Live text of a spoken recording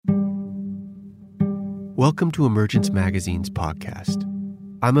Welcome to Emergence Magazine's podcast.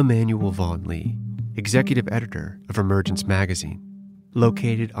 I'm Emmanuel Vaughn Lee, executive editor of Emergence Magazine,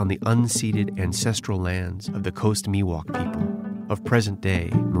 located on the unceded ancestral lands of the Coast Miwok people of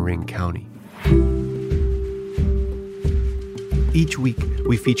present-day Marin County. Each week,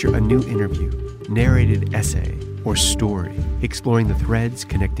 we feature a new interview, narrated essay, or story exploring the threads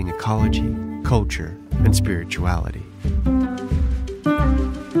connecting ecology, culture, and spirituality.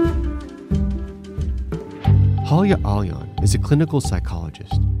 Halya Alyan is a clinical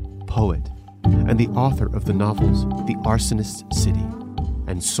psychologist, poet, and the author of the novels The Arsonist's City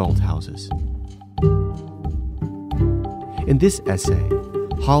and Salt Houses. In this essay,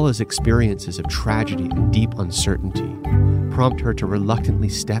 Halya's experiences of tragedy and deep uncertainty prompt her to reluctantly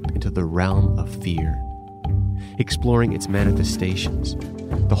step into the realm of fear, exploring its manifestations,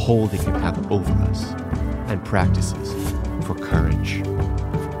 the hold it can have over us, and practices for courage.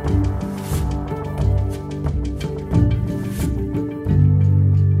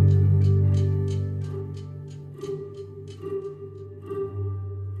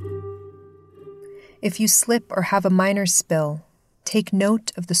 If you slip or have a minor spill, take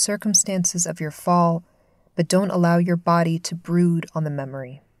note of the circumstances of your fall, but don't allow your body to brood on the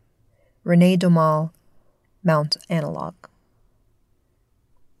memory. René Daumal, Mount Analog.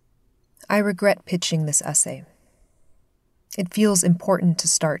 I regret pitching this essay. It feels important to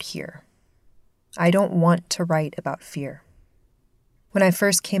start here. I don't want to write about fear. When I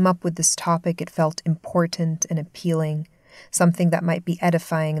first came up with this topic, it felt important and appealing, something that might be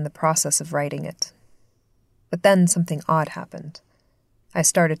edifying in the process of writing it. But then something odd happened. I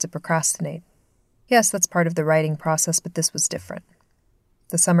started to procrastinate. Yes, that's part of the writing process, but this was different.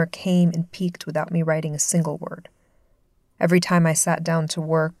 The summer came and peaked without me writing a single word. Every time I sat down to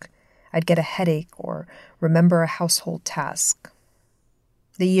work, I'd get a headache or remember a household task.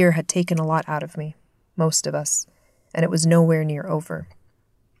 The year had taken a lot out of me, most of us, and it was nowhere near over.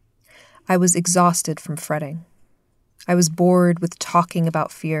 I was exhausted from fretting. I was bored with talking about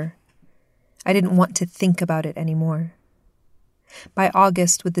fear. I didn't want to think about it anymore. By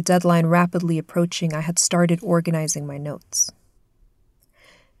August, with the deadline rapidly approaching, I had started organizing my notes.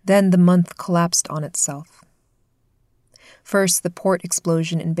 Then the month collapsed on itself. First, the port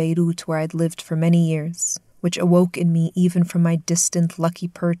explosion in Beirut, where I'd lived for many years, which awoke in me, even from my distant lucky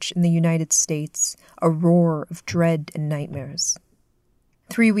perch in the United States, a roar of dread and nightmares.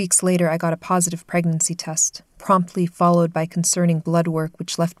 3 weeks later, I got a positive pregnancy test, promptly followed by concerning blood work,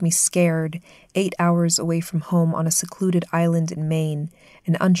 which left me scared, 8 hours away from home on a secluded island in Maine,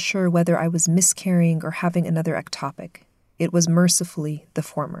 and unsure whether I was miscarrying or having another ectopic. It was mercifully the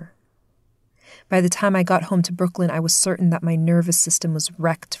former. By the time I got home to Brooklyn, I was certain that my nervous system was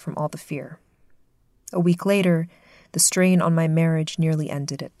wrecked from all the fear. A week later, the strain on my marriage nearly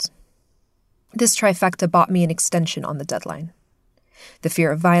ended it. This trifecta bought me an extension on the deadline. The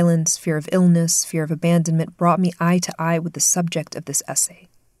fear of violence, fear of illness, fear of abandonment brought me eye to eye with the subject of this essay.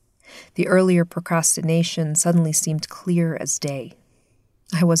 The earlier procrastination suddenly seemed clear as day.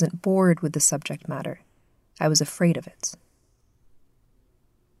 I wasn't bored with the subject matter. I was afraid of it.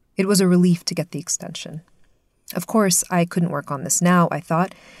 It was a relief to get the extension. Of course, I couldn't work on this now, I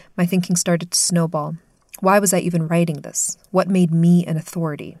thought. My thinking started to snowball. Why was I even writing this? What made me an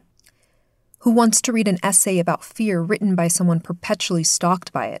authority? Who wants to read an essay about fear written by someone perpetually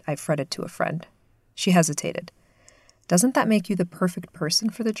stalked by it? I fretted to a friend. She hesitated. Doesn't that make you the perfect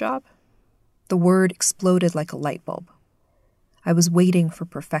person for the job? The word exploded like a light bulb. I was waiting for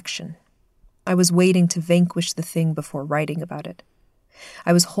perfection. I was waiting to vanquish the thing before writing about it.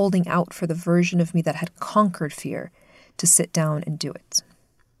 I was holding out for the version of me that had conquered fear to sit down and do it.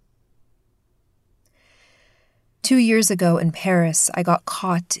 2 years ago in Paris, I got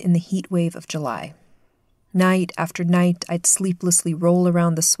caught in the heat wave of July. Night after night, I'd sleeplessly roll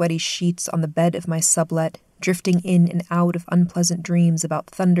around the sweaty sheets on the bed of my sublet, drifting in and out of unpleasant dreams about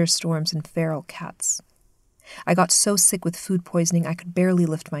thunderstorms and feral cats. I got so sick with food poisoning I could barely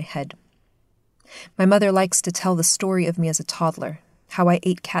lift my head. My mother likes to tell the story of me as a toddler, how I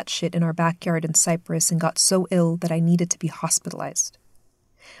ate cat shit in our backyard in Cyprus and got so ill that I needed to be hospitalized.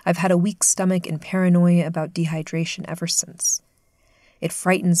 I've had a weak stomach and paranoia about dehydration ever since. It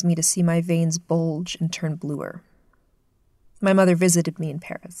frightens me to see my veins bulge and turn bluer. My mother visited me in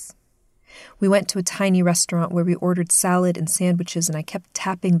Paris. We went to a tiny restaurant where we ordered salad and sandwiches, and I kept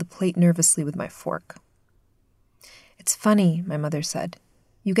tapping the plate nervously with my fork. It's funny, my mother said.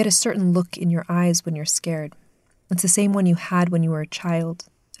 You get a certain look in your eyes when you're scared. It's the same one you had when you were a child.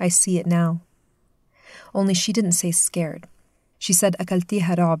 I see it now. Only she didn't say scared. She said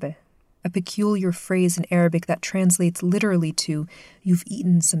akaltiha rabe, a peculiar phrase in Arabic that translates literally to, you've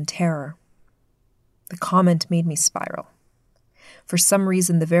eaten some terror. The comment made me spiral. For some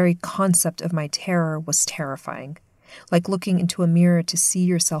reason, the very concept of my terror was terrifying, like looking into a mirror to see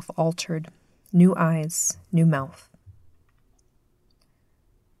yourself altered, new eyes, new mouth.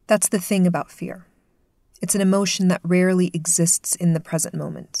 That's the thing about fear. It's an emotion that rarely exists in the present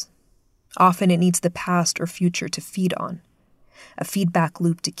moment. Often it needs the past or future to feed on, a feedback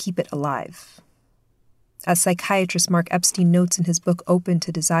loop to keep it alive. As psychiatrist Mark Epstein notes in his book Open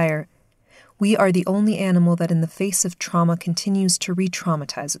to Desire, we are the only animal that in the face of trauma continues to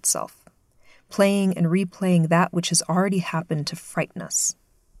re-traumatize itself, playing and replaying that which has already happened to frighten us.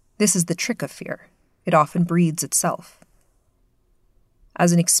 This is the trick of fear. It often breeds itself.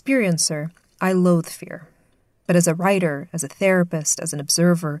 As an experiencer, I loathe fear. But as a writer, as a therapist, as an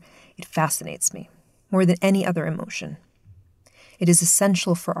observer, it fascinates me, more than any other emotion. It is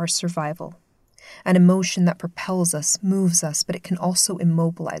essential for our survival, an emotion that propels us, moves us, but it can also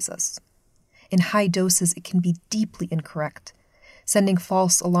immobilize us. In high doses, it can be deeply incorrect, sending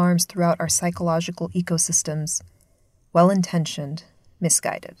false alarms throughout our psychological ecosystems, well-intentioned,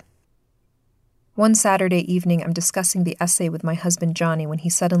 misguided. One Saturday evening, I'm discussing the essay with my husband Johnny when he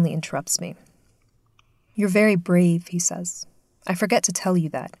suddenly interrupts me. "You're very brave," he says. "I forget to tell you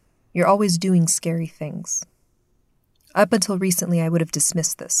that. You're always doing scary things." Up until recently, I would have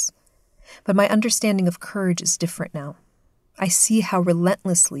dismissed this. But my understanding of courage is different now. I see how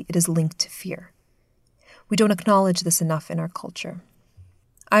relentlessly it is linked to fear. We don't acknowledge this enough in our culture.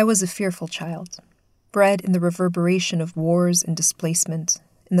 I was a fearful child, bred in the reverberation of wars and displacement,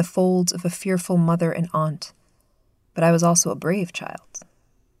 in the folds of a fearful mother and aunt. But I was also a brave child.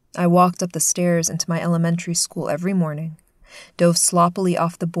 I walked up the stairs into my elementary school every morning, dove sloppily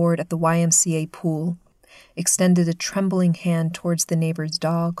off the board at the YMCA pool, extended a trembling hand towards the neighbor's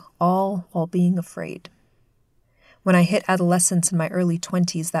dog, all while being afraid. When I hit adolescence in my early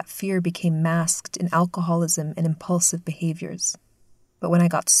 20s, that fear became masked in alcoholism and impulsive behaviors. But when I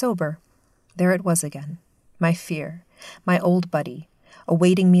got sober, there it was again, my fear, my old buddy,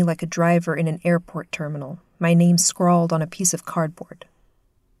 awaiting me like a driver in an airport terminal, my name scrawled on a piece of cardboard.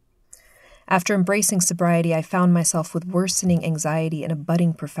 After embracing sobriety, I found myself with worsening anxiety and a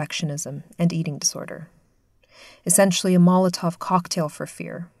budding perfectionism and eating disorder. Essentially a Molotov cocktail for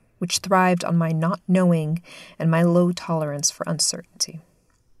fear, which thrived on my not knowing and my low tolerance for uncertainty.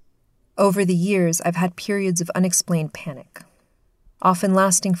 Over the years, I've had periods of unexplained panic, often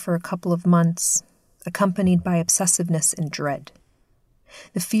lasting for a couple of months, accompanied by obsessiveness and dread.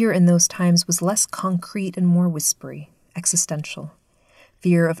 The fear in those times was less concrete and more whispery, existential.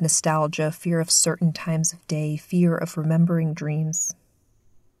 Fear of nostalgia, fear of certain times of day, fear of remembering dreams.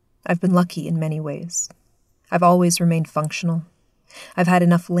 I've been lucky in many ways. I've always remained functional. I've had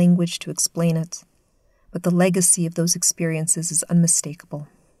enough language to explain it, but the legacy of those experiences is unmistakable.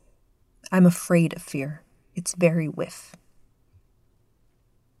 I'm afraid of fear. Its very whiff.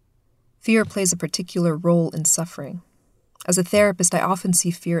 Fear plays a particular role in suffering. As a therapist, I often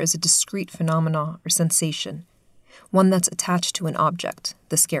see fear as a discrete phenomena or sensation, one that's attached to an object,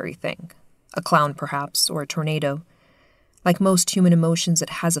 the scary thing, a clown perhaps, or a tornado. Like most human emotions, it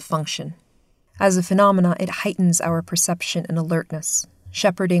has a function. As a phenomena, it heightens our perception and alertness,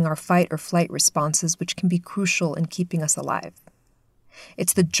 shepherding our fight or flight responses, which can be crucial in keeping us alive.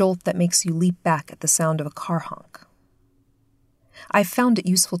 It's the jolt that makes you leap back at the sound of a car honk. I've found it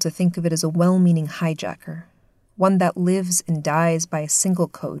useful to think of it as a well-meaning hijacker, one that lives and dies by a single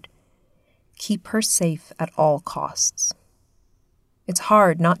code: keep her safe at all costs. It's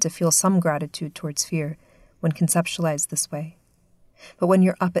hard not to feel some gratitude towards fear when conceptualized this way. But when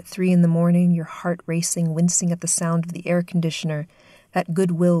you're up at 3 a.m, your heart racing, wincing at the sound of the air conditioner, that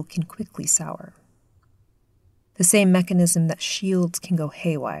goodwill can quickly sour. The same mechanism that shields can go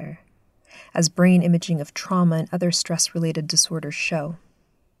haywire, as brain imaging of trauma and other stress-related disorders show.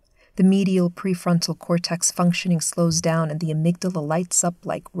 The medial prefrontal cortex functioning slows down and the amygdala lights up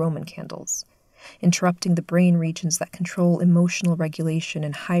like Roman candles, interrupting the brain regions that control emotional regulation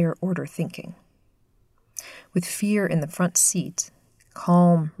and higher-order thinking. With fear in the front seat,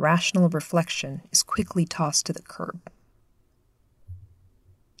 calm, rational reflection is quickly tossed to the curb.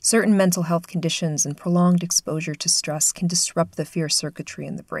 Certain mental health conditions and prolonged exposure to stress can disrupt the fear circuitry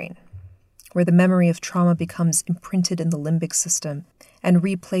in the brain, where the memory of trauma becomes imprinted in the limbic system and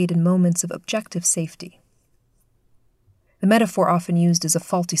replayed in moments of objective safety. The metaphor often used is a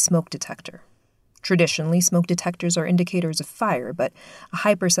faulty smoke detector. Traditionally, smoke detectors are indicators of fire, but a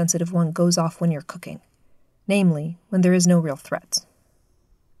hypersensitive one goes off when you're cooking, namely, when there is no real threat.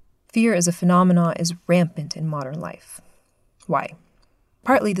 Fear as a phenomenon is rampant in modern life. Why?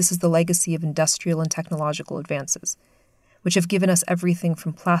 Partly this is the legacy of industrial and technological advances, which have given us everything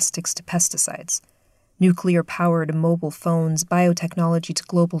from plastics to pesticides, nuclear-power to mobile phones, biotechnology to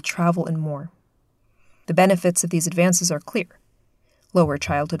global travel, and more. The benefits of these advances are clear. Lower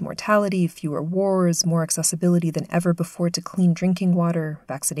childhood mortality, fewer wars, more accessibility than ever before to clean drinking water,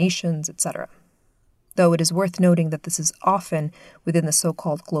 vaccinations, etc. Though it is worth noting that this is often within the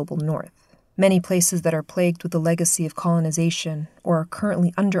so-called global north. Many places that are plagued with the legacy of colonization or are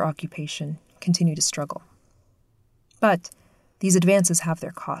currently under occupation continue to struggle. But these advances have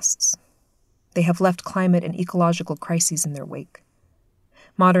their costs. They have left climate and ecological crises in their wake.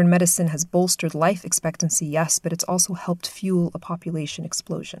 Modern medicine has bolstered life expectancy, yes, but it's also helped fuel a population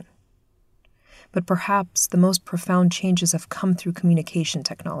explosion. But perhaps the most profound changes have come through communication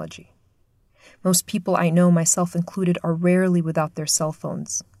technology. Most people I know, myself included, are rarely without their cell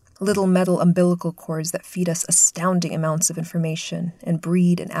phones, little metal umbilical cords that feed us astounding amounts of information and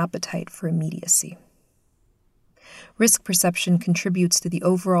breed an appetite for immediacy. Risk perception contributes to the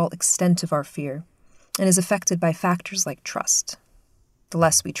overall extent of our fear and is affected by factors like trust. The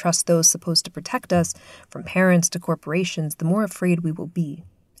less we trust those supposed to protect us, from parents to corporations, the more afraid we will be,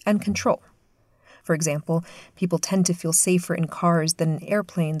 and control. For example, people tend to feel safer in cars than in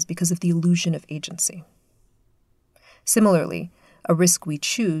airplanes because of the illusion of agency. Similarly, a risk we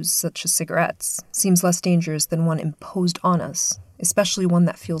choose, such as cigarettes, seems less dangerous than one imposed on us, especially one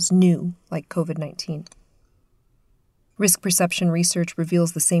that feels new, like COVID-19. Risk perception research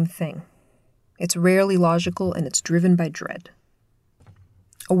reveals the same thing. It's rarely logical and it's driven by dread.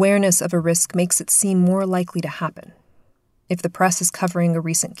 Awareness of a risk makes it seem more likely to happen. If the press is covering a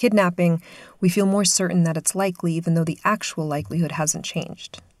recent kidnapping, we feel more certain that it's likely even though the actual likelihood hasn't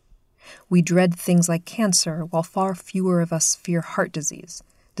changed. We dread things like cancer, while far fewer of us fear heart disease,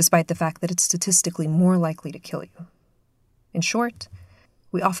 despite the fact that it's statistically more likely to kill you. In short,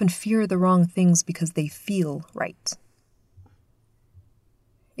 we often fear the wrong things because they feel right.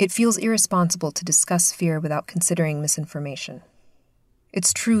 It feels irresponsible to discuss fear without considering misinformation.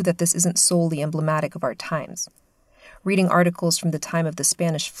 It's true that this isn't solely emblematic of our times. Reading articles from the time of the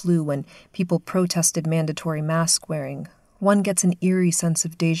Spanish flu when people protested mandatory mask wearing, one gets an eerie sense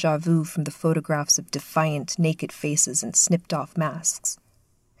of déjà vu from the photographs of defiant, naked faces and snipped-off masks.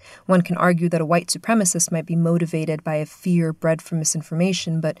 One can argue that a white supremacist might be motivated by a fear bred from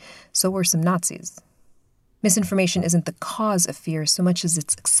misinformation, but so were some Nazis. Misinformation isn't the cause of fear so much as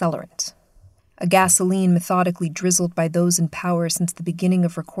its accelerant. A gasoline methodically drizzled by those in power since the beginning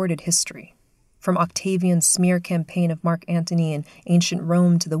of recorded history, from Octavian's smear campaign of Mark Antony in ancient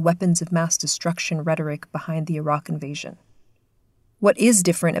Rome to the weapons of mass destruction rhetoric behind the Iraq invasion. What is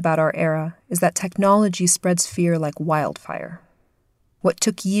different about our era is that technology spreads fear like wildfire. What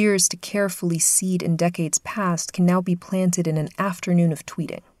took years to carefully seed in decades past can now be planted in an afternoon of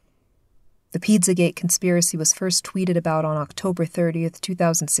tweeting. The Pizzagate conspiracy was first tweeted about on October 30th,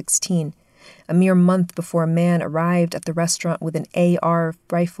 2016, a mere month before a man arrived at the restaurant with an AR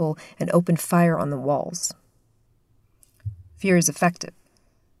rifle and opened fire on the walls. Fear is effective,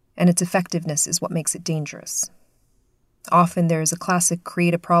 and its effectiveness is what makes it dangerous. Often there is a classic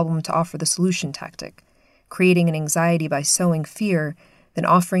create a problem to offer the solution tactic, creating an anxiety by sowing fear, then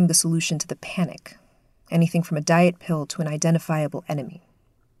offering the solution to the panic, anything from a diet pill to an identifiable enemy.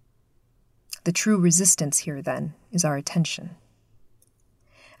 The true resistance here, then, is our attention.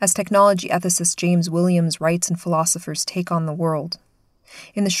 As technology ethicist James Williams writes and philosophers take on the world,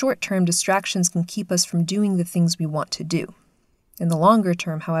 in the short term, distractions can keep us from doing the things we want to do. In the longer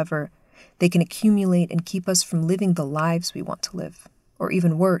term, however, they can accumulate and keep us from living the lives we want to live, or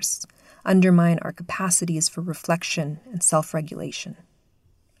even worse, undermine our capacities for reflection and self-regulation.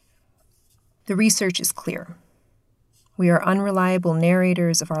 The research is clear. We are unreliable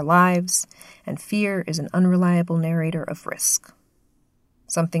narrators of our lives, and fear is an unreliable narrator of risk.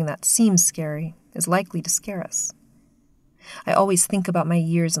 Something that seems scary is likely to scare us. I always think about my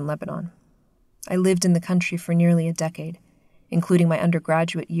years in Lebanon. I lived in the country for nearly a decade, including my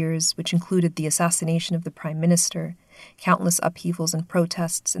undergraduate years, which included the assassination of the Prime Minister, countless upheavals and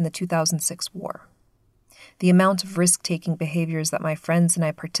protests in the 2006 war. The amount of risk-taking behaviors that my friends and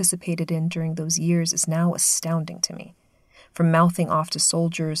I participated in during those years is now astounding to me, from mouthing off to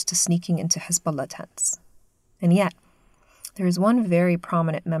soldiers to sneaking into Hezbollah tents. And yet, there is one very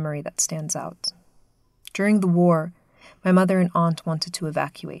prominent memory that stands out. During the war, my mother and aunt wanted to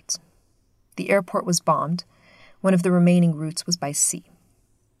evacuate. The airport was bombed. One of the remaining routes was by sea.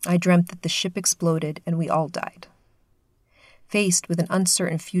 I dreamt that the ship exploded and we all died. Faced with an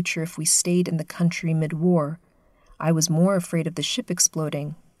uncertain future if we stayed in the country mid-war, I was more afraid of the ship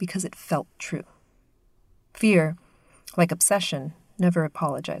exploding because it felt true. Fear, like obsession, never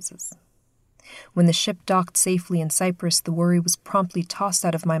apologizes. When the ship docked safely in Cyprus, the worry was promptly tossed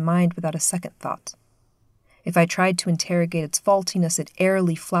out of my mind without a second thought. If I tried to interrogate its faultiness, it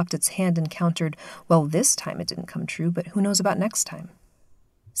airily flapped its hand and countered, well, this time it didn't come true, but who knows about next time?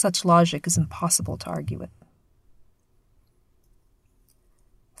 Such logic is impossible to argue with.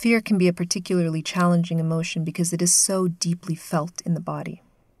 Fear can be a particularly challenging emotion because it is so deeply felt in the body.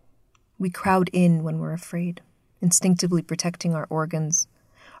 We crowd in when we're afraid, instinctively protecting our organs.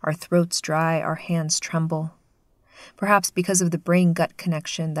 Our throats dry, our hands tremble. Perhaps because of the brain-gut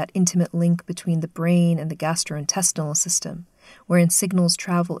connection, that intimate link between the brain and the gastrointestinal system, wherein signals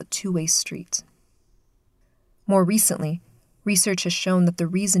travel a two-way street. More recently, research has shown that the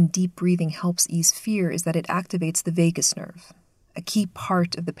reason deep breathing helps ease fear is that it activates the vagus nerve, a key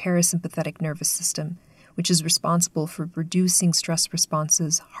part of the parasympathetic nervous system, which is responsible for reducing stress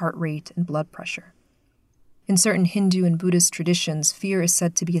responses, heart rate, and blood pressure. In certain Hindu and Buddhist traditions, fear is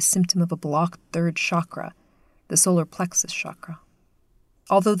said to be a symptom of a blocked third chakra, the solar plexus chakra.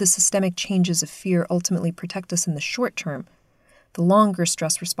 Although the systemic changes of fear ultimately protect us in the short term, the longer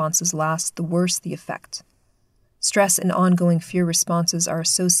stress responses last, the worse the effect. Stress and ongoing fear responses are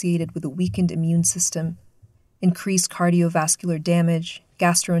associated with a weakened immune system, increased cardiovascular damage,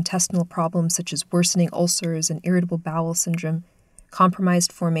 gastrointestinal problems such as worsening ulcers and irritable bowel syndrome,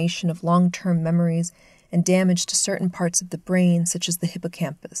 compromised formation of long-term memories, and damage to certain parts of the brain such as the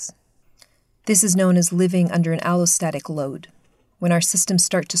hippocampus. This is known as living under an allostatic load, when our systems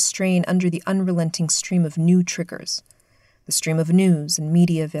start to strain under the unrelenting stream of new triggers, the stream of news and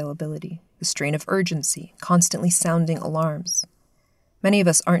media availability, the strain of urgency, constantly sounding alarms. Many of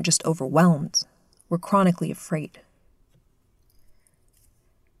us aren't just overwhelmed, we're chronically afraid.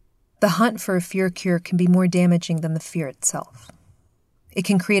 The hunt for a fear cure can be more damaging than the fear itself. It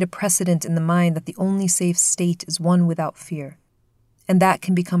can create a precedent in the mind that the only safe state is one without fear, and that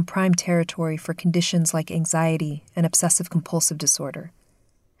can become prime territory for conditions like anxiety and obsessive-compulsive disorder,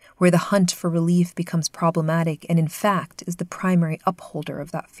 where the hunt for relief becomes problematic and in fact is the primary upholder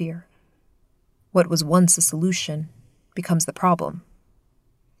of that fear. What was once a solution becomes the problem.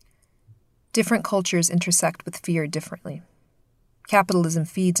 Different cultures intersect with fear differently. Capitalism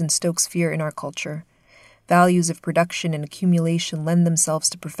feeds and stokes fear in our culture. Values of production and accumulation lend themselves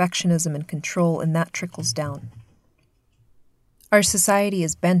to perfectionism and control, and that trickles down. Our society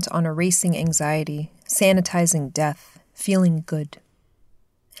is bent on erasing anxiety, sanitizing death, feeling good.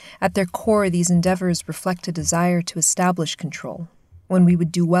 At their core, these endeavors reflect a desire to establish control, when we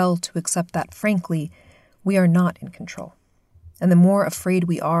would do well to accept that, frankly, we are not in control. And the more afraid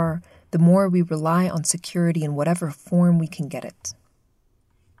we are, the more we rely on security in whatever form we can get it.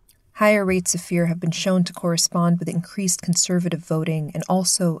 Higher rates of fear have been shown to correspond with increased conservative voting and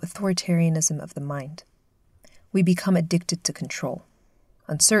also authoritarianism of the mind. We become addicted to control.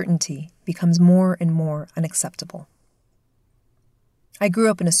 Uncertainty becomes more and more unacceptable. I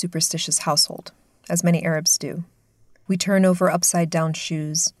grew up in a superstitious household, as many Arabs do. We turn over upside-down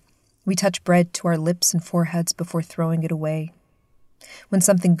shoes. We touch bread to our lips and foreheads before throwing it away. When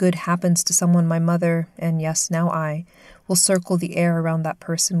something good happens to someone, my mother, and yes, now I, will circle the air around that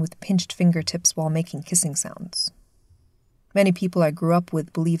person with pinched fingertips while making kissing sounds. Many people I grew up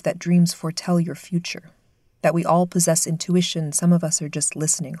with believe that dreams foretell your future, that we all possess intuition, some of us are just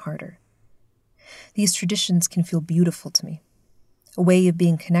listening harder. These traditions can feel beautiful to me, a way of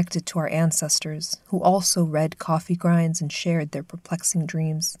being connected to our ancestors, who also read coffee grinds and shared their perplexing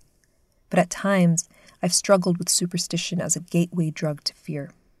dreams. But at times, I've struggled with superstition as a gateway drug to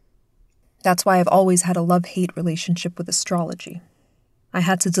fear. That's why I've always had a love-hate relationship with astrology. I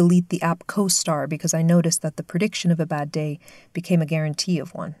had to delete the app CoStar because I noticed that the prediction of a bad day became a guarantee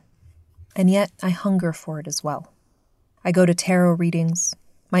of one. And yet, I hunger for it as well. I go to tarot readings.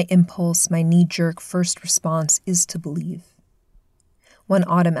 My impulse, my knee-jerk first response is to believe. One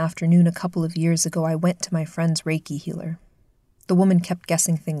autumn afternoon a couple of years ago, I went to my friend's Reiki healer. The woman kept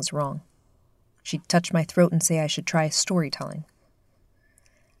guessing things wrong. She'd touch my throat and say I should try storytelling.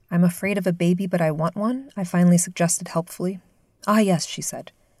 I'm afraid of a baby, but I want one, I finally suggested helpfully. Ah, yes, she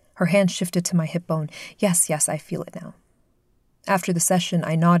said. Her hand shifted to my hip bone. Yes, I feel it now. After the session,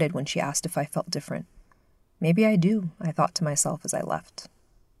 I nodded when she asked if I felt different. Maybe I do, I thought to myself as I left.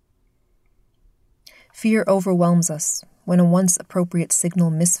 Fear overwhelms us when a once appropriate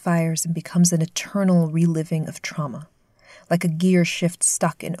signal misfires and becomes an eternal reliving of trauma, like a gear shift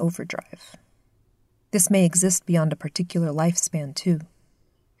stuck in overdrive. This may exist beyond a particular lifespan, too.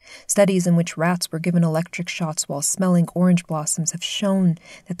 Studies in which rats were given electric shocks while smelling orange blossoms have shown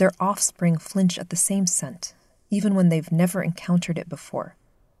that their offspring flinch at the same scent, even when they've never encountered it before.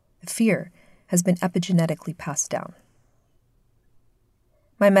 The fear has been epigenetically passed down.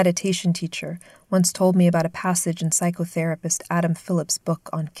 My meditation teacher once told me about a passage in psychotherapist Adam Phillips' book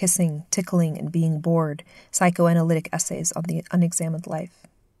on kissing, tickling, and being bored, psychoanalytic essays on the unexamined life.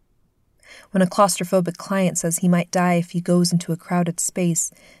 When a claustrophobic client says he might die if he goes into a crowded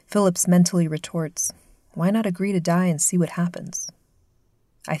space, Phillips mentally retorts, "Why not agree to die and see what happens?"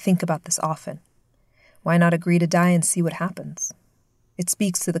 I think about this often. Why not agree to die and see what happens? It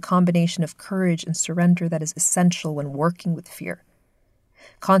speaks to the combination of courage and surrender that is essential when working with fear.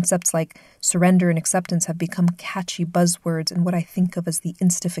 Concepts like surrender and acceptance have become catchy buzzwords in what I think of as the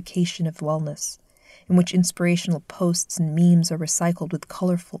instification of wellness, in which inspirational posts and memes are recycled with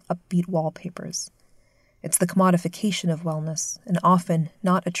colorful, upbeat wallpapers. It's the commodification of wellness, and often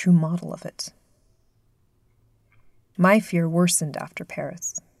not a true model of it. My fear worsened after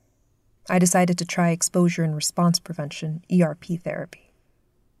Paris. I decided to try exposure and response prevention, ERP therapy.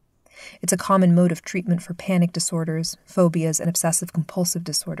 It's a common mode of treatment for panic disorders, phobias, and obsessive-compulsive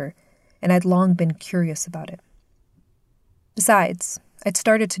disorder, and I'd long been curious about it. Besides, I'd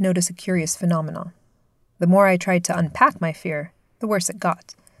started to notice a curious phenomenon. The more I tried to unpack my fear, the worse it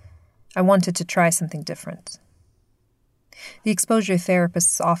got. I wanted to try something different. The exposure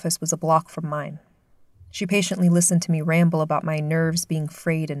therapist's office was a block from mine. She patiently listened to me ramble about my nerves being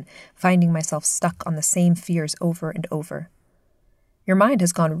frayed and finding myself stuck on the same fears over and over. "Your mind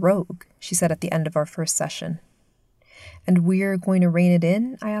has gone rogue," she said at the end of our first session. "And we're going to rein it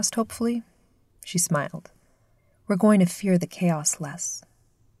in?" I asked hopefully. She smiled. "We're going to fear the chaos less."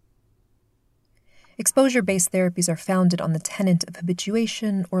 Exposure-based therapies are founded on the tenet of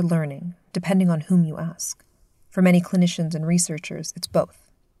habituation or learning, depending on whom you ask. For many clinicians and researchers, it's both.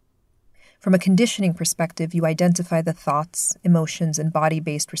 From a conditioning perspective, you identify the thoughts, emotions, and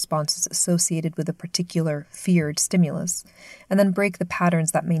body-based responses associated with a particular feared stimulus, and then break the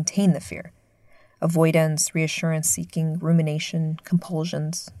patterns that maintain the fear. Avoidance, reassurance-seeking, rumination,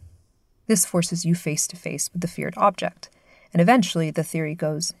 compulsions. This forces you face-to-face with the feared object, and eventually, the theory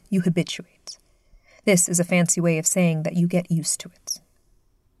goes, you habituate. This is a fancy way of saying that you get used to it.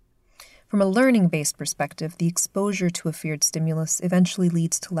 From a learning-based perspective, the exposure to a feared stimulus eventually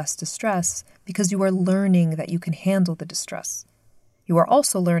leads to less distress because you are learning that you can handle the distress. You are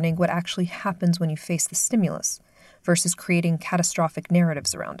also learning what actually happens when you face the stimulus versus creating catastrophic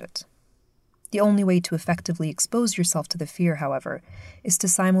narratives around it. The only way to effectively expose yourself to the fear, however, is to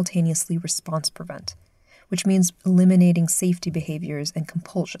simultaneously response prevent, which means eliminating safety behaviors and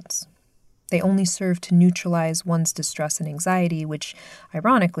compulsions. They only serve to neutralize one's distress and anxiety, which,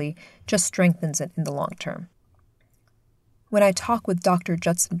 ironically, just strengthens it in the long term. When I talk with Dr.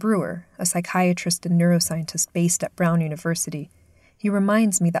 Judson Brewer, a psychiatrist and neuroscientist based at Brown University, he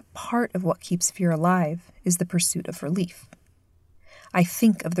reminds me that part of what keeps fear alive is the pursuit of relief. I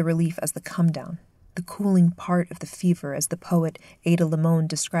think of the relief as the come-down, the cooling part of the fever, as the poet Ada Limon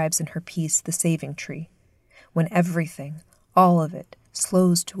describes in her piece, The Saving Tree, when everything, all of it,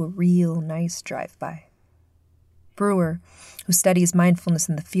 slows to a real nice drive-by. Brewer, who studies mindfulness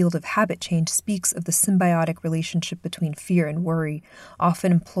in the field of habit change, speaks of the symbiotic relationship between fear and worry,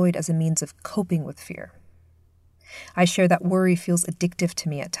 often employed as a means of coping with fear. I share that worry feels addictive to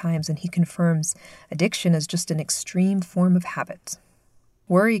me at times, and he confirms addiction is just an extreme form of habit.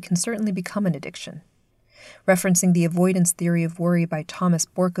 Worry can certainly become an addiction. Referencing the avoidance theory of worry by Thomas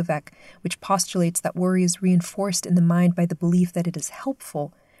Borkovec, which postulates that worry is reinforced in the mind by the belief that it is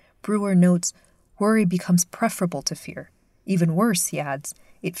helpful, Brewer notes, worry becomes preferable to fear. Even worse, he adds,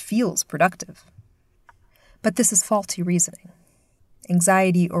 it feels productive. But this is faulty reasoning.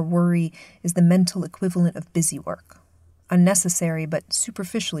 Anxiety or worry is the mental equivalent of busy work, unnecessary but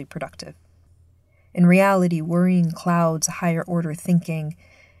superficially productive. In reality, worrying clouds higher-order thinking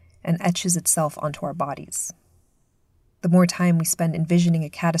and etches itself onto our bodies. The more time we spend envisioning a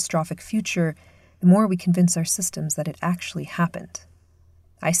catastrophic future, the more we convince our systems that it actually happened.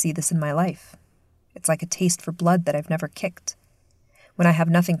 I see this in my life. It's like a taste for blood that I've never kicked. When I have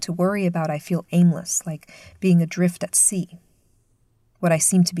nothing to worry about, I feel aimless, like being adrift at sea. What I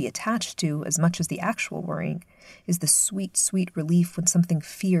seem to be attached to, as much as the actual worrying, is the sweet, sweet relief when something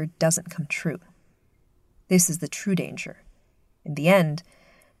feared doesn't come true. This is the true danger. In the end,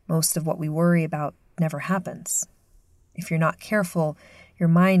 most of what we worry about never happens. If you're not careful, your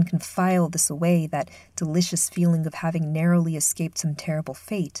mind can file this away, that delicious feeling of having narrowly escaped some terrible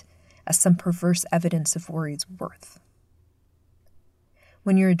fate, as some perverse evidence of worry's worth.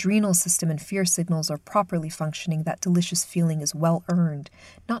 When your adrenal system and fear signals are properly functioning, that delicious feeling is well earned,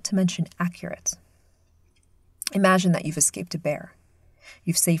 not to mention accurate. Imagine that you've escaped a bear.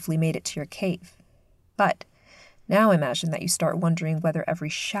 You've safely made it to your cave. But now imagine that you start wondering whether every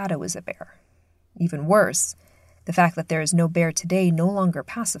shadow is a bear. Even worse, The fact that there is no bear today no longer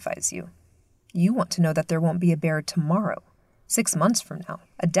pacifies you. You want to know that there won't be a bear tomorrow, 6 months from now,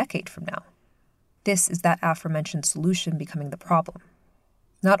 a decade from now. This is that aforementioned solution becoming the problem.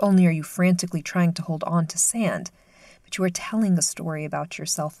 Not only are you frantically trying to hold on to sand, but you are telling a story about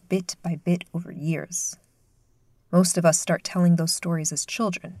yourself bit by bit over years. Most of us start telling those stories as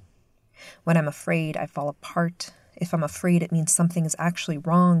children. When I'm afraid, I fall apart. If I'm afraid, it means something is actually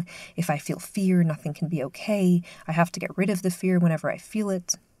wrong. If I feel fear, nothing can be okay. I have to get rid of the fear whenever I feel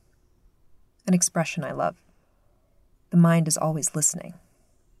it. An expression I love. The mind is always listening.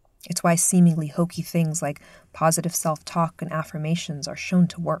 It's why seemingly hokey things like positive self-talk and affirmations are shown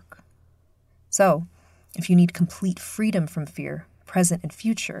to work. So, if you need complete freedom from fear, present and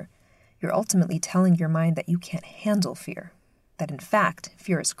future, you're ultimately telling your mind that you can't handle fear, that in fact,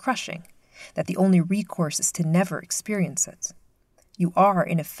 fear is crushing, that the only recourse is to never experience it. You are,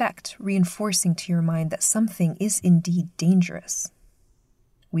 in effect, reinforcing to your mind that something is indeed dangerous.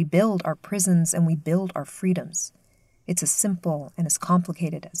 We build our prisons and we build our freedoms. It's as simple and as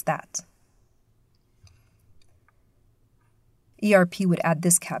complicated as that. ERP would add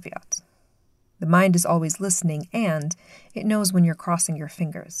this caveat. The mind is always listening and it knows when you're crossing your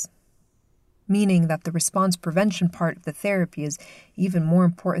fingers. Meaning that the response prevention part of the therapy is even more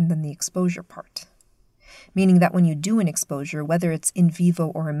important than the exposure part. Meaning that when you do an exposure, whether it's in vivo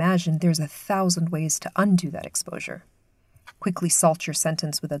or imagined, there's 1,000 ways to undo that exposure. Quickly salt your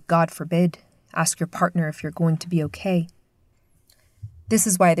sentence with a "God forbid." Ask your partner if you're going to be okay. This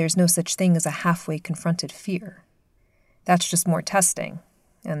is why there's no such thing as a halfway confronted fear. That's just more testing.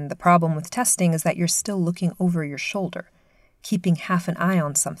 And the problem with testing is that you're still looking over your shoulder, keeping half an eye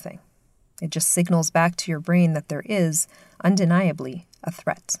on something. It just signals back to your brain that there is, undeniably, a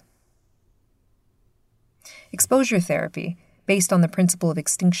threat. Exposure therapy, based on the principle of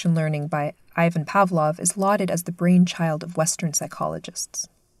extinction learning by Ivan Pavlov, is lauded as the brainchild of Western psychologists.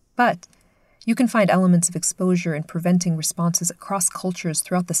 But you can find elements of exposure in preventing responses across cultures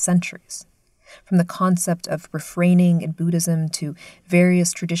throughout the centuries, from the concept of refraining in Buddhism to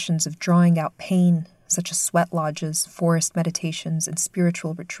various traditions of drawing out pain, such as sweat lodges, forest meditations, and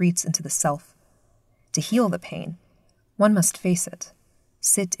spiritual retreats into the self. To heal the pain, one must face it,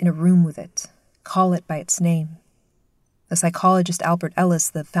 sit in a room with it, call it by its name. The psychologist Albert Ellis,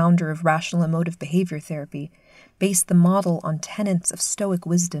 the founder of rational emotive behavior therapy, based the model on tenets of Stoic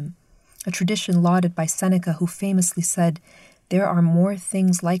wisdom, a tradition lauded by Seneca, who famously said, "There are more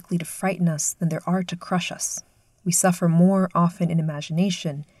things likely to frighten us than there are to crush us. We suffer more often in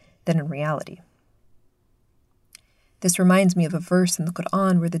imagination than in reality." This reminds me of a verse in the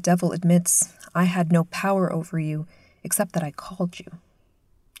Quran where the devil admits, "I had no power over you except that I called you."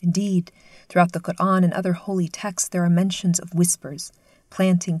 Indeed, throughout the Quran and other holy texts, there are mentions of whispers,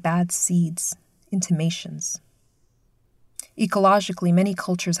 planting bad seeds, intimations. Ecologically, many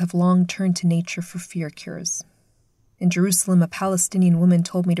cultures have long turned to nature for fear cures. In Jerusalem, a Palestinian woman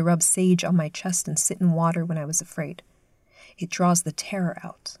told me to rub sage on my chest and sit in water when I was afraid. It draws the terror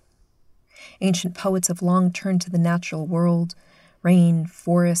out. Ancient poets have long turned to the natural world, rain,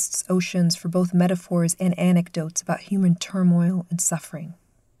 forests, oceans, for both metaphors and anecdotes about human turmoil and suffering.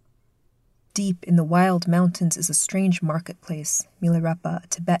 Deep in the wild mountains is a strange marketplace, Milarepa, a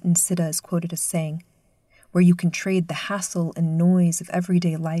Tibetan Siddha is quoted as saying, where you can trade the hassle and noise of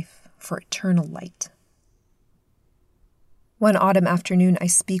everyday life for eternal light. One autumn afternoon, I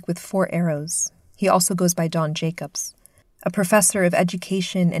speak with Four Arrows. He also goes by Don Jacobs, a professor of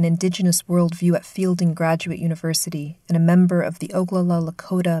education and indigenous worldview at Fielding Graduate University and a member of the Oglala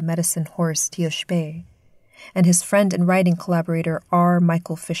Lakota Medicine Horse Tioshpe, and his friend and writing collaborator R.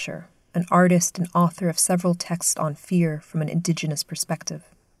 Michael Fisher, an artist and author of several texts on fear from an indigenous perspective.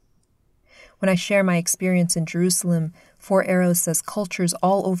 When I share my experience in Jerusalem, Four Arrows says cultures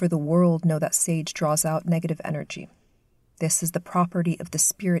all over the world know that sage draws out negative energy. This is the property of the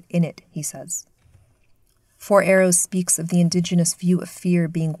spirit in it, he says. Four Arrows speaks of the indigenous view of fear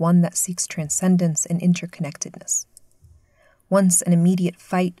being one that seeks transcendence and interconnectedness. Once an immediate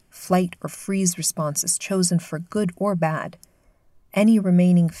fight, flight, or freeze response is chosen for good or bad, any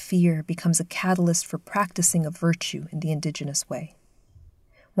remaining fear becomes a catalyst for practicing a virtue in the indigenous way.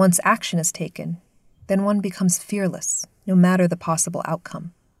 Once action is taken, then one becomes fearless, no matter the possible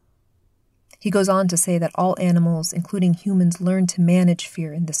outcome. He goes on to say that all animals, including humans, learn to manage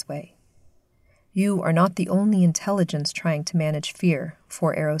fear in this way. You are not the only intelligence trying to manage fear,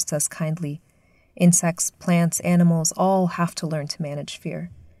 Four Arrows says kindly. Insects, plants, animals all have to learn to manage fear,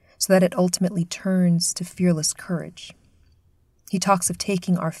 so that it ultimately turns to fearless courage. He talks of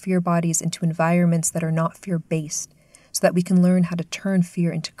taking our fear bodies into environments that are not fear-based, so that we can learn how to turn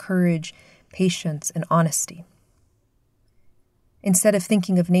fear into courage, patience, and honesty. Instead of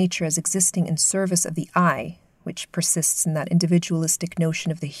thinking of nature as existing in service of the I, which persists in that individualistic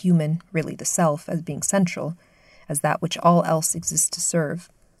notion of the human, really the self, as being central, as that which all else exists to serve,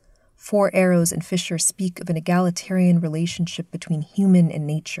 Four Arrows and Fisher speak of an egalitarian relationship between human and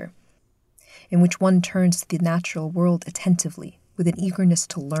nature, in which one turns to the natural world attentively, with an eagerness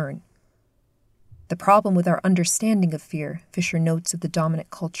to learn. The problem with our understanding of fear, Fisher notes of the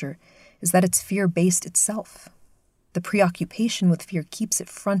dominant culture, is that it's fear-based itself. The preoccupation with fear keeps it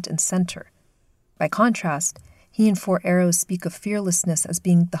front and center. By contrast, he and Four Arrows speak of fearlessness as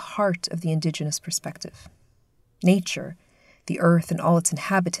being the heart of the indigenous perspective. Nature, the earth and all its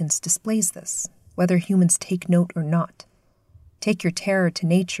inhabitants, displays this, whether humans take note or not. Take your terror to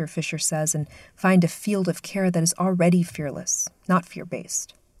nature, Fisher says, and find a field of care that is already fearless, not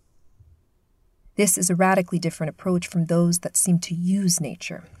fear-based. This is a radically different approach from those that seem to use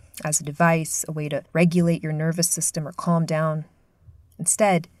nature as a device, a way to regulate your nervous system or calm down.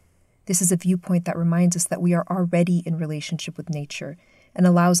 Instead, this is a viewpoint that reminds us that we are already in relationship with nature and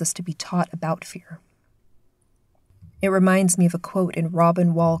allows us to be taught about fear. It reminds me of a quote in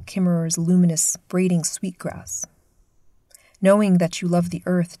Robin Wall Kimmerer's luminous Braiding Sweetgrass. Knowing that you love the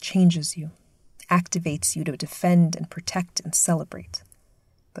earth changes you, activates you to defend and protect and celebrate.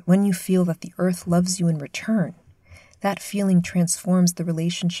 But when you feel that the earth loves you in return, that feeling transforms the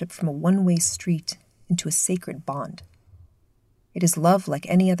relationship from a one-way street into a sacred bond. It is love like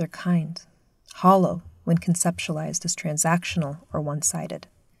any other kind, hollow when conceptualized as transactional or one-sided.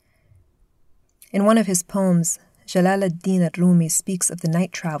 In one of his poems, Jalal ad-Din Rumi speaks of the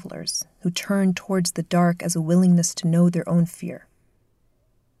night travelers who turn towards the dark as a willingness to know their own fear.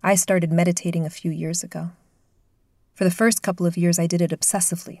 I started meditating a few years ago. For the first couple of years, I did it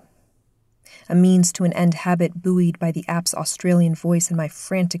obsessively, a means to an end habit buoyed by the app's Australian voice and my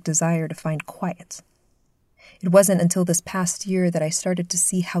frantic desire to find quiet. It wasn't until this past year that I started to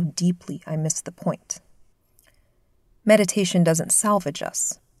see how deeply I missed the point. Meditation doesn't salvage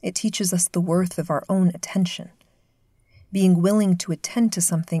us. It teaches us the worth of our own attention. Being willing to attend to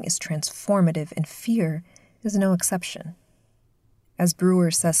something is transformative, and fear is no exception. As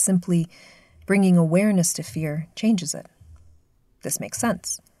Brewer says simply, bringing awareness to fear changes it. This makes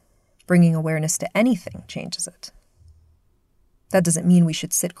sense. Bringing awareness to anything changes it. That doesn't mean we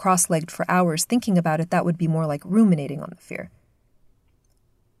should sit cross-legged for hours thinking about it. That would be more like ruminating on the fear.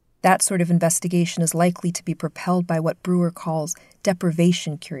 That sort of investigation is likely to be propelled by what Brewer calls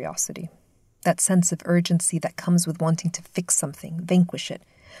deprivation curiosity, that sense of urgency that comes with wanting to fix something, vanquish it.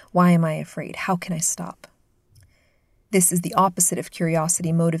 Why am I afraid? How can I stop? This is the opposite of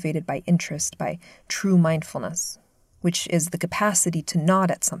curiosity motivated by interest, by true mindfulness, which is the capacity to nod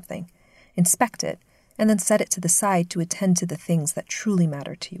at something, inspect it, and then set it to the side to attend to the things that truly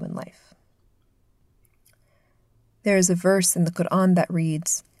matter to you in life. There is a verse in the Quran that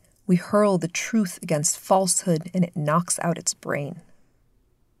reads, "We hurl the truth against falsehood and it knocks out its brain."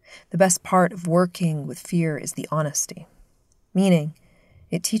 The best part of working with fear is the honesty, meaning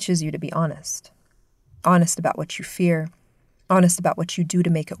it teaches you to be honest. Honest about what you fear, honest about what you do to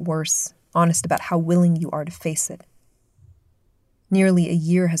make it worse, honest about how willing you are to face it. Nearly a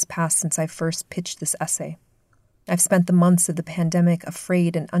year has passed since I first pitched this essay. I've spent the months of the pandemic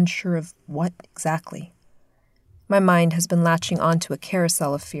afraid and unsure of what exactly. My mind has been latching onto a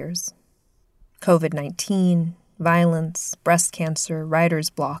carousel of fears. COVID-19, violence, breast cancer, writer's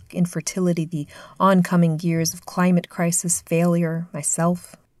block, infertility, the oncoming years of climate crisis, failure,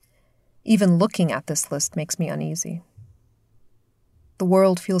 myself. Even looking at this list makes me uneasy. The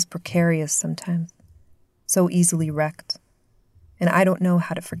world feels precarious sometimes, so easily wrecked, and I don't know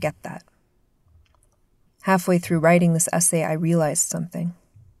how to forget that. Halfway through writing this essay, I realized something.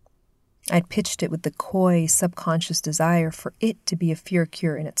 I'd pitched it with the coy, subconscious desire for it to be a fear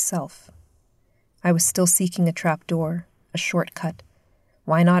cure in itself. I was still seeking a trapdoor, a shortcut.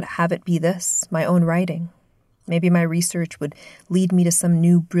 Why not have it be this, my own writing? Maybe my research would lead me to some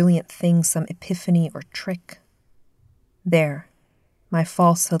new brilliant thing, some epiphany or trick. There, my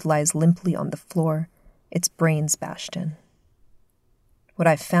falsehood lies limply on the floor, its brains bashed in. What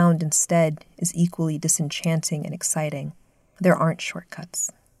I've found instead is equally disenchanting and exciting. There aren't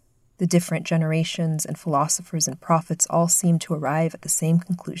shortcuts. The different generations and philosophers and prophets all seem to arrive at the same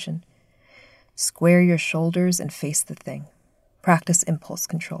conclusion. Square your shoulders and face the thing. Practice impulse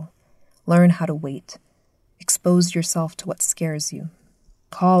control. Learn how to wait. Expose yourself to what scares you.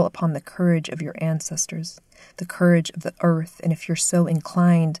 Call upon the courage of your ancestors, the courage of the earth, and if you're so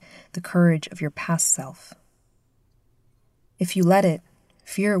inclined, the courage of your past self. If you let it,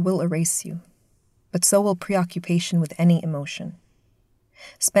 fear will erase you, but so will preoccupation with any emotion.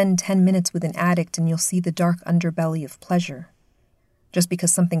 Spend 10 minutes with an addict and you'll see the dark underbelly of pleasure. Just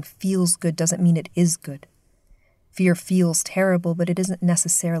because something feels good doesn't mean it is good. Fear feels terrible, but it isn't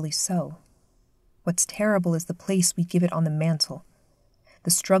necessarily so. What's terrible is the place we give it on the mantle,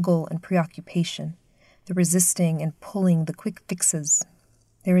 the struggle and preoccupation, the resisting and pulling, the quick fixes.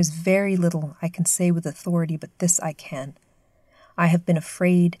 There is very little I can say with authority, but this I can. I have been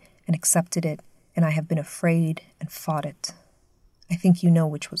afraid and accepted it, and I have been afraid and fought it. I think you know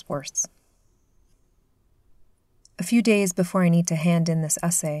which was worse. A few days before I need to hand in this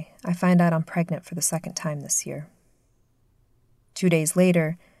essay, I find out I'm pregnant for the second time this year. 2 days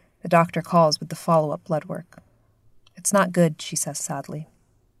later, the doctor calls with the follow-up blood work. It's not good, she says sadly.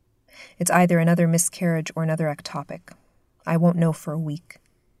 It's either another miscarriage or another ectopic. I won't know for a week.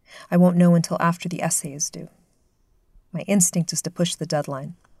 I won't know until after the essay is due. My instinct is to push the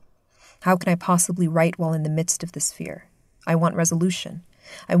deadline. How can I possibly write while in the midst of this fear? I want resolution.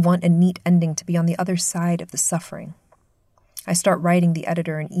 I want a neat ending to be on the other side of the suffering. I start writing the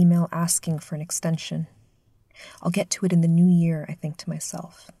editor an email asking for an extension. I'll get to it in the new year, I think to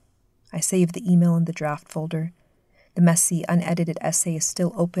myself. I save the email in the draft folder. The messy, unedited essay is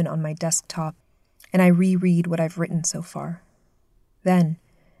still open on my desktop, and I reread what I've written so far. Then,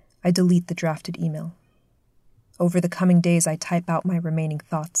 I delete the drafted email. Over the coming days, I type out my remaining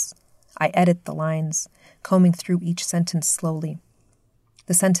thoughts. I edit the lines, combing through each sentence slowly.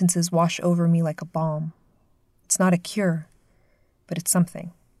 The sentences wash over me like a balm. It's not a cure, but it's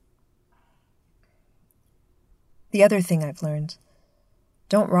something. The other thing I've learned: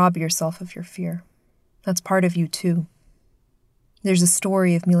 don't rob yourself of your fear. That's part of you, too. There's a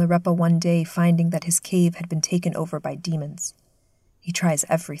story of Milarepa one day finding that his cave had been taken over by demons. He tries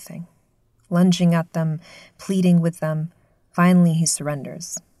everything, lunging at them, pleading with them. Finally, he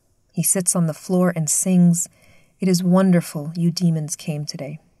surrenders. He sits on the floor and sings, "It is wonderful you demons came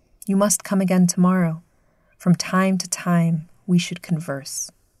today. You must come again tomorrow. From time to time, we should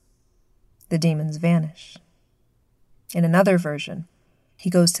converse." The demons vanish. In another version, he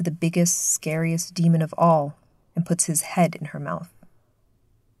goes to the biggest, scariest demon of all and puts his head in her mouth.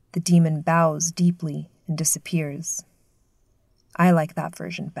 The demon bows deeply and disappears. I like that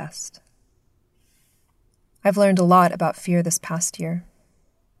version best. I've learned a lot about fear this past year.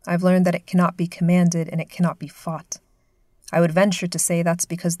 I've learned that it cannot be commanded and it cannot be fought. I would venture to say that's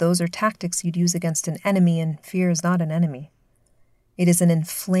because those are tactics you'd use against an enemy, and fear is not an enemy. It is an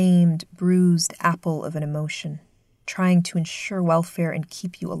inflamed, bruised apple of an emotion, trying to ensure welfare and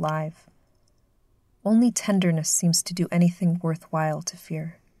keep you alive. Only tenderness seems to do anything worthwhile to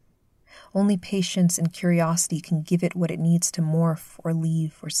fear. Only patience and curiosity can give it what it needs to morph or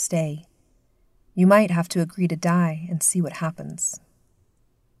leave or stay. You might have to agree to die and see what happens.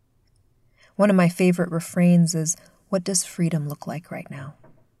 One of my favorite refrains is, "What does freedom look like right now?"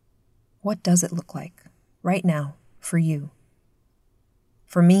 What does it look like, right now, for you?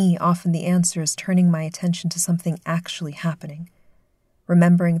 For me, often the answer is turning my attention to something actually happening,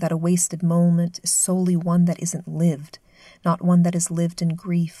 remembering that a wasted moment is solely one that isn't lived, not one that is lived in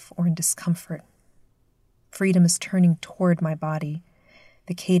grief or in discomfort. Freedom is turning toward my body,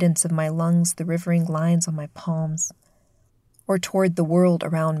 the cadence of my lungs, the rivering lines on my palms, or toward the world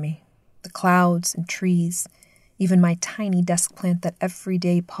around me, the clouds and trees, even my tiny desk plant that every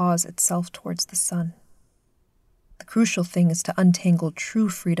day paws itself towards the sun. The crucial thing is to untangle true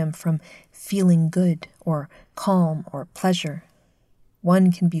freedom from feeling good or calm or pleasure.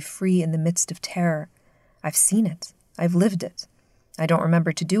 One can be free in the midst of terror. I've seen it. I've lived it. I don't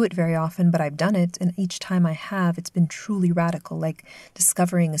remember to do it very often, but I've done it, and each time I have, it's been truly radical, like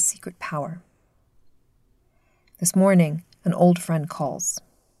discovering a secret power. This morning, an old friend calls.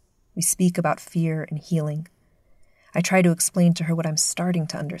 We speak about fear and healing. I try to explain to her what I'm starting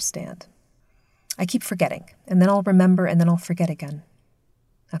to understand. I keep forgetting, and then I'll remember, and then I'll forget again.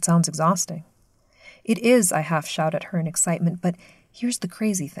 That sounds exhausting. It is, I half shout at her in excitement, but here's the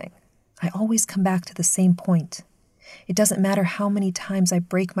crazy thing. I always come back to the same point. It doesn't matter how many times I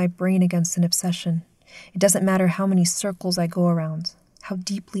break my brain against an obsession. It doesn't matter how many circles I go around, how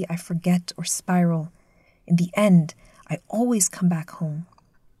deeply I forget or spiral. In the end, I always come back home.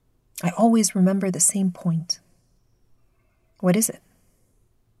 I always remember the same point. What is it?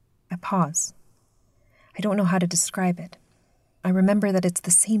 I pause. I don't know how to describe it. I remember that it's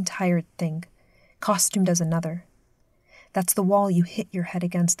the same tired thing, costumed as another. That's the wall you hit your head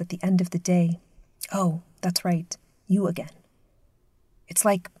against at the end of the day. Oh, that's right, you again. It's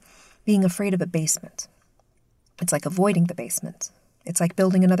like being afraid of a basement. It's like avoiding the basement. It's like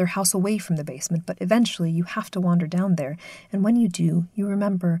building another house away from the basement, but eventually you have to wander down there, and when you do, you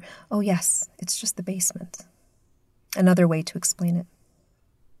remember, oh yes, it's just the basement. Another way to explain it.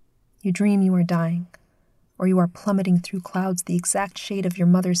 You dream you are dying, or you are plummeting through clouds the exact shade of your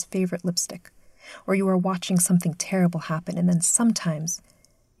mother's favorite lipstick, or you are watching something terrible happen, and then sometimes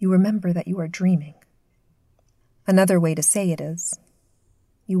you remember that you are dreaming. Another way to say it is,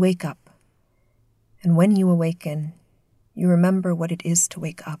 you wake up, and when you awaken, you remember what it is to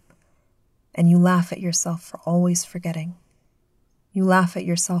wake up, and you laugh at yourself for always forgetting. You laugh at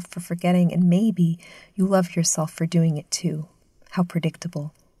yourself for forgetting, and maybe you love yourself for doing it too. How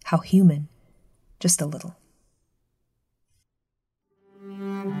predictable, how human, just a little.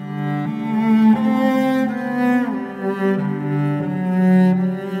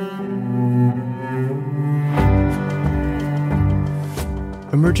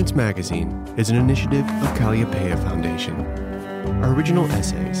 Emergence Magazine is an initiative of Calliopeia Foundation. Our original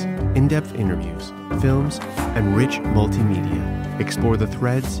essays, in-depth interviews, films, and rich multimedia explore the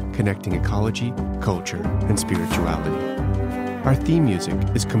threads connecting ecology, culture, and spirituality. Our theme music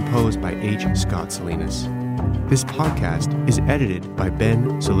is composed by H. Scott Salinas. This podcast is edited by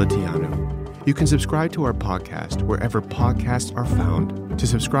Ben Solitiano. You can subscribe to our podcast wherever podcasts are found. To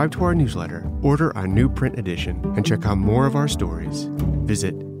subscribe to our newsletter, order our new print edition, and check out more of our stories,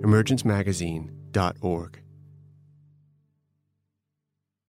 visit emergencemagazine.org.